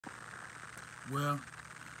Well,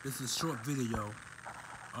 this is a short video.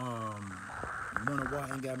 Um, you wonder why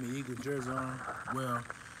I ain't got my Eagles jersey on? Well,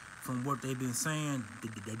 from what they've been saying,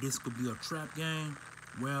 that this could be a trap game.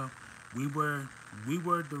 Well, we were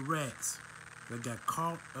the rats that got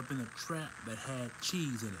caught up in a trap that had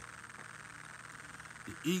cheese in it.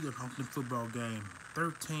 The Eagles hosted the football game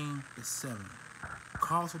 13-7.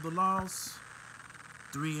 Cause of the loss,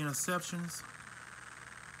 3 interceptions,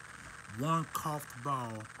 1 coughed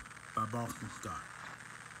ball by Boston Scott.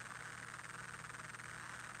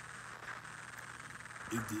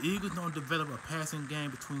 If the Eagles don't develop a passing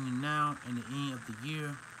game between now and the end of the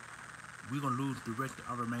year, we're going to lose the rest of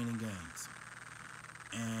our remaining games.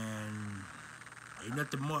 And ain't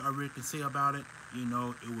nothing more I really can say about it. You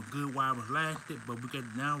know, it was good while it was lasted, but we got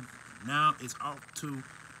now it's off to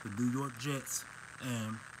the New York Jets.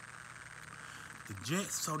 And the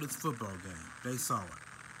Jets saw this football game. They saw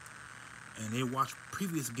it. And they watched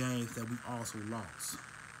previous games that we also lost.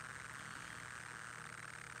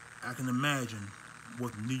 I can imagine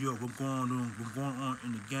what New York was going on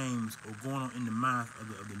in the games or going on in the minds of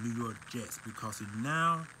the New York Jets, because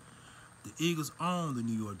now the Eagles own the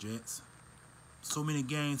New York Jets. So many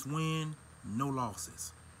games win, no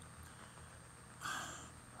losses.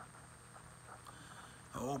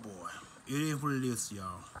 Oh boy, it is what it is,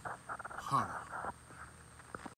 y'all. Holla.